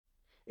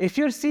If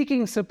you're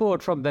seeking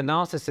support from the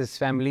narcissist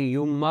family,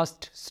 you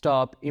must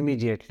stop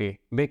immediately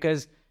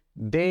because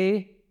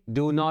they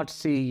do not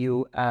see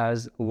you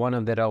as one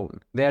of their own.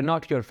 They are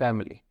not your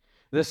family.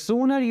 The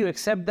sooner you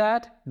accept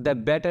that, the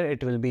better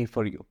it will be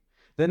for you.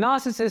 The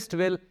narcissist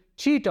will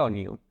cheat on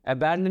you,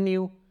 abandon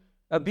you,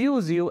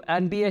 abuse you,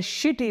 and be a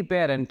shitty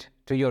parent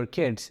to your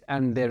kids,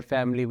 and their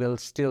family will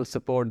still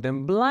support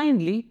them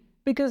blindly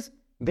because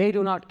they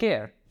do not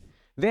care.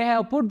 They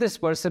have put this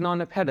person on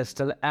a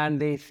pedestal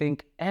and they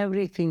think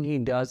everything he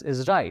does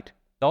is right.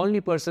 The only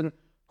person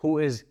who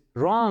is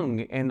wrong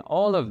in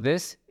all of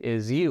this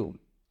is you.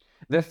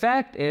 The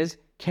fact is,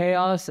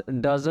 chaos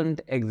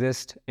doesn't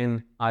exist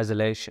in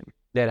isolation.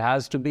 There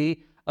has to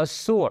be a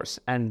source,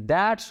 and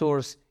that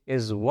source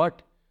is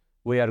what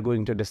we are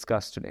going to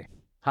discuss today.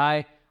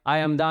 Hi, I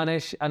am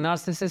Danish, a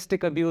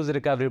narcissistic abuse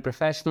recovery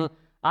professional.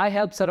 I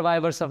help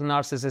survivors of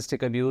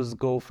narcissistic abuse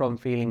go from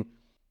feeling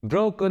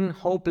broken,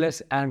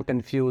 hopeless, and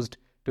confused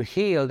to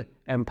healed,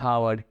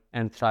 empowered,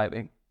 and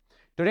thriving.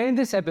 Today in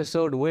this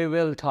episode, we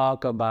will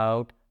talk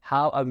about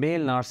how a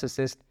male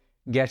narcissist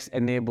gets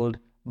enabled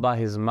by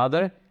his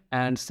mother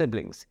and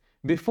siblings.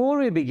 Before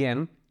we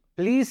begin,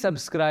 please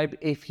subscribe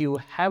if you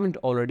haven't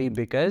already,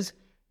 because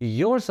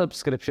your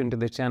subscription to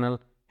the channel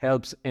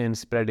helps in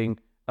spreading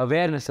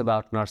awareness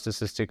about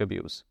narcissistic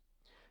abuse.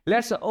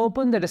 Let's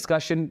open the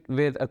discussion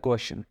with a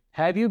question.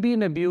 Have you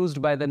been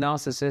abused by the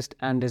narcissist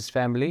and his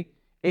family?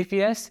 If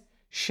yes,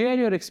 share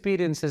your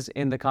experiences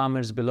in the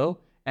comments below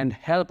and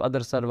help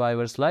other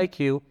survivors like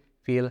you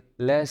feel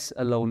less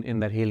alone in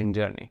their healing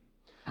journey.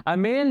 A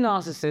male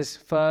narcissist's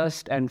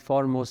first and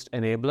foremost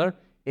enabler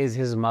is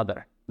his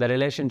mother. The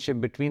relationship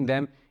between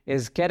them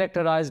is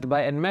characterized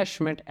by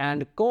enmeshment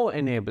and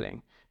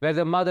co-enabling, where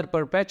the mother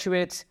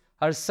perpetuates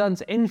her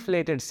son's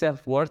inflated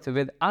self-worth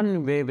with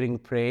unwavering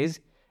praise,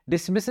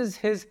 dismisses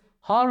his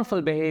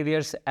harmful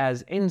behaviors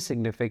as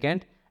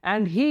insignificant,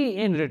 and he,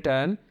 in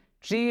return,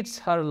 treats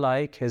her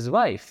like his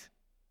wife.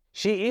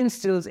 She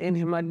instills in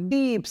him a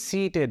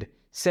deep-seated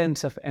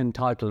sense of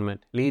entitlement,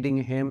 leading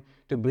him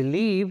to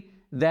believe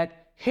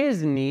that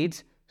his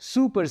needs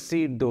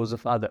supersede those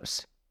of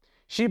others.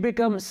 She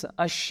becomes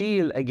a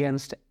shield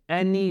against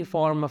any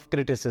form of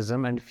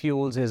criticism and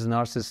fuels his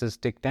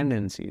narcissistic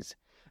tendencies.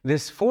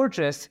 This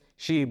fortress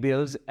she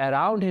builds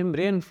around him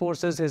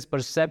reinforces his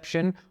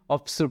perception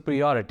of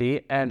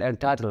superiority and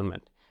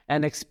entitlement,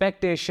 an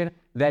expectation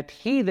that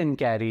he then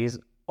carries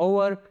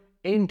over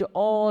into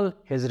all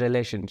his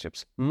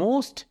relationships,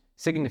 most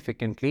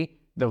significantly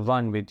the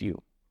one with you.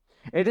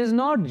 It is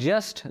not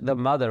just the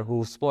mother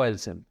who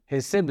spoils him.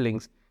 His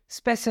siblings,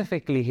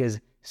 specifically his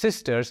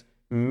sisters,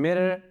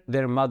 mirror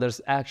their mother's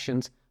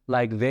actions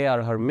like they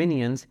are her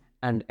minions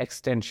and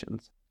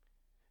extensions.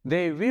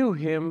 They view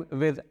him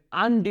with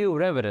undue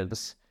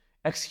reverence,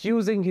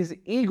 excusing his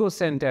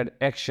ego-centered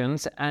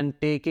actions and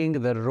taking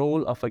the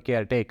role of a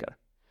caretaker.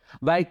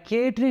 By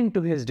catering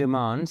to his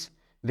demands,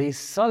 they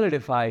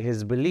solidify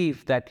his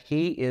belief that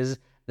he is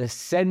the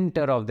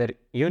center of their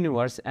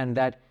universe and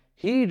that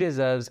he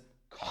deserves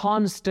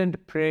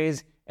constant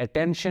praise,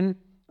 attention,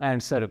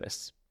 and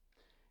service.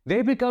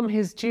 They become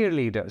his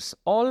cheerleaders,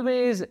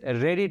 always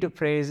ready to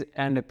praise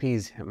and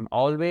appease him,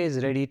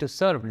 always ready to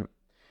serve him.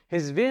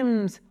 His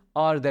whims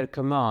are their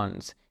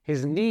commands,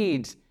 his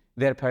needs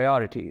their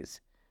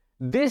priorities.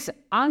 This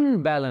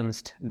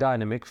unbalanced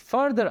dynamic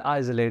further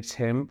isolates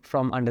him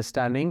from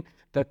understanding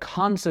the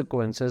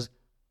consequences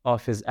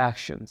of his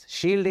actions,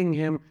 shielding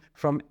him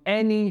from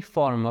any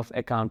form of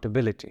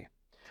accountability.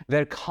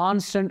 Their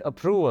constant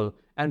approval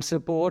and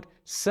support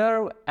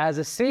serve as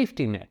a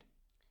safety net,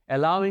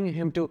 allowing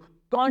him to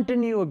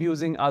continue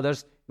abusing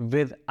others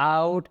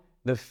without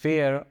the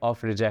fear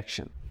of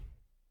rejection.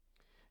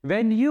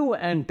 When you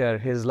enter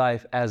his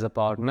life as a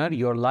partner,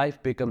 your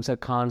life becomes a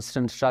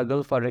constant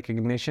struggle for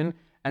recognition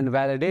and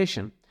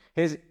validation.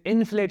 His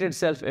inflated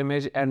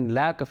self-image and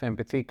lack of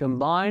empathy,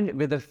 combined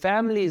with the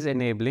family's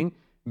enabling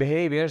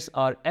behaviors,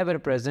 are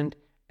ever-present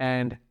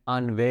and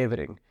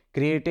unwavering,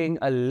 creating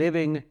a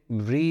living,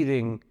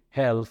 breathing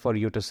hell for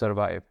you to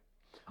survive.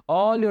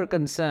 All your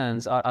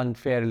concerns are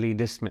unfairly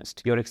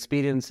dismissed, your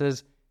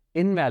experiences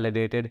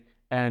invalidated,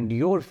 and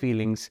your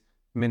feelings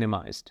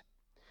minimized.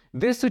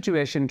 This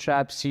situation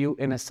traps you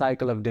in a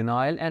cycle of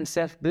denial and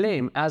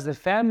self-blame, as the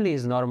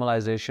family's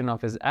normalization of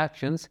his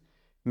actions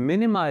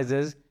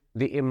minimizes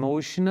the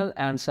emotional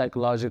and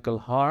psychological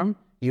harm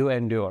you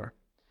endure.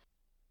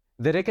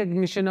 The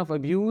recognition of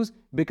abuse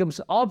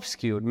becomes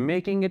obscured,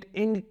 making it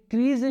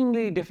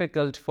increasingly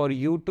difficult for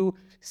you to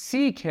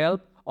seek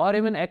help or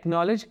even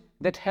acknowledge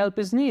that help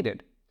is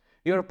needed.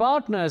 Your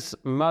partner's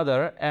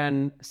mother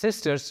and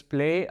sisters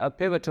play a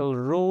pivotal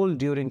role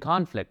during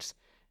conflicts.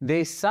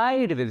 They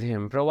side with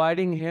him,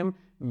 providing him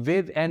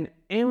with an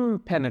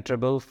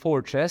impenetrable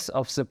fortress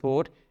of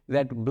support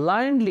that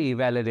blindly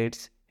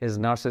validates his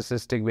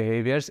narcissistic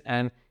behaviors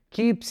and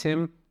keeps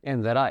him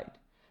in the right.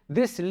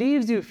 This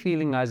leaves you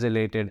feeling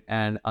isolated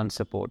and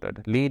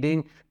unsupported,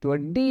 leading to a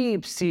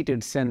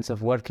deep-seated sense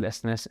of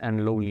worthlessness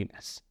and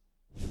loneliness.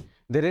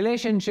 The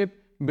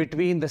relationship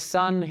between the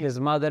son, his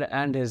mother,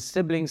 and his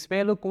siblings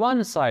may look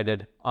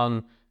one-sided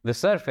on the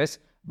surface,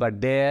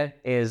 but there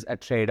is a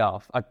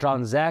trade-off, a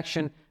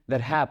transaction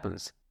that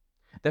happens.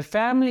 The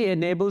family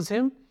enables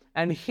him,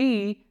 and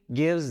he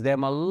gives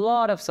them a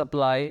lot of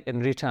supply in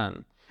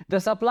return. The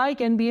supply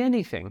can be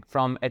anything,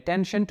 from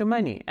attention to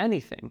money,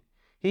 anything.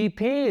 He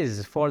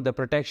pays for the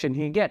protection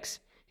he gets.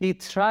 He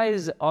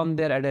thrives on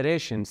their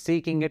adoration,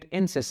 seeking it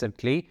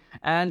incessantly,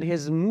 and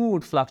his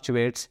mood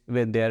fluctuates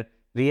with their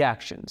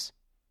reactions.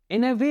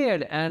 In a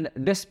weird and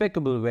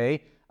despicable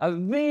way, a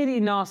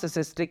very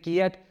narcissistic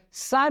yet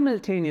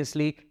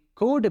simultaneously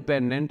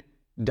codependent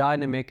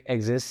dynamic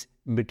exists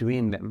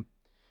between them.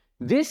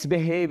 This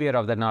behavior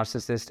of the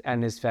narcissist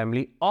and his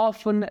family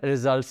often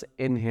results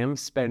in him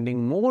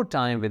spending more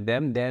time with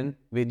them than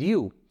with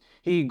you.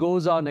 He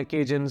goes on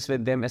occasions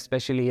with them,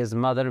 especially his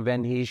mother,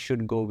 when he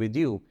should go with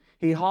you.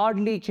 He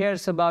hardly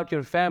cares about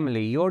your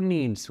family, your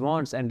needs,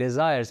 wants, and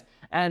desires,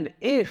 and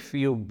if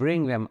you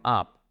bring them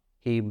up,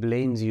 he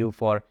blames you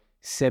for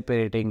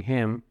separating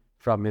him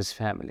from his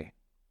family.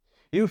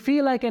 You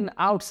feel like an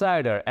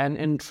outsider, an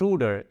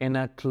intruder in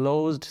a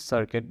closed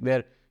circuit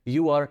where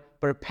you are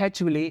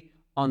perpetually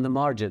on the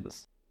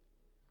margins.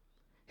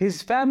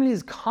 His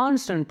family's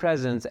constant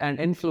presence and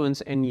influence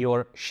in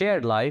your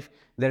shared life,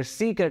 their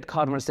secret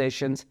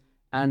conversations,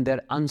 and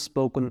their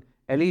unspoken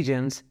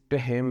allegiance to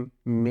him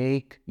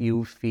make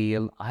you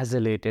feel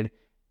isolated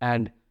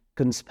and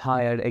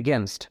conspired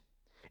against.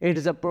 It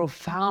is a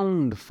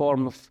profound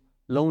form of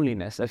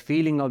loneliness, a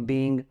feeling of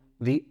being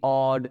the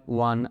odd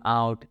one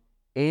out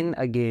in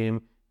a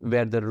game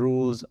where the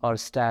rules are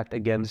stacked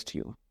against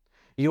you.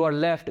 You are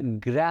left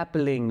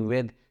grappling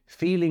with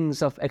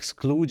feelings of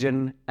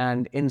exclusion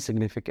and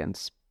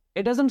insignificance.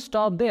 It doesn't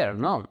stop there,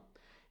 no.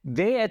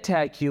 They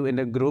attack you in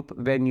a group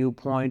when you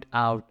point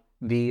out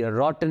the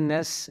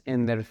rottenness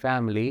in their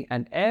family,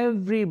 and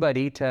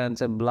everybody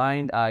turns a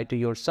blind eye to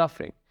your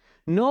suffering.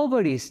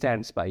 Nobody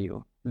stands by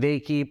you. They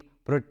keep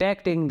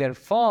protecting their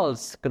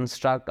false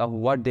construct of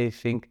what they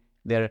think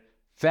their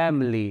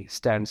family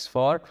stands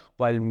for,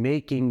 while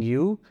making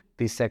you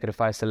the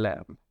sacrificial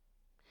lamb.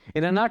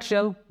 In a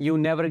nutshell, you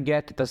never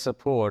get the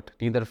support,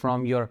 neither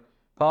from your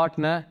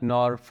partner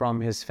nor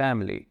from his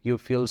family. You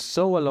feel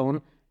so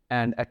alone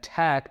and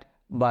attacked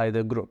by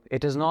the group.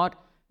 It is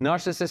not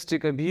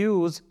narcissistic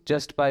abuse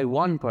just by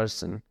one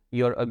person.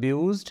 You're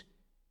abused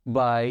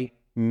by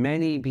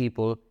many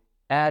people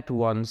at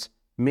once,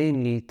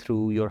 mainly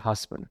through your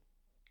husband.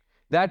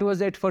 That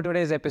was it for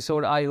today's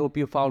episode. I hope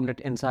you found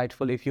it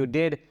insightful. If you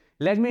did,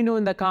 let me know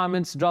in the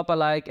comments, drop a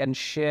like, and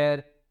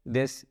share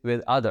this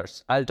with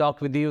others. I'll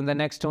talk with you in the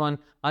next one.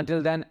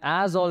 Until then,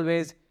 as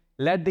always,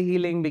 let the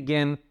healing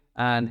begin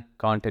and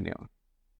continue.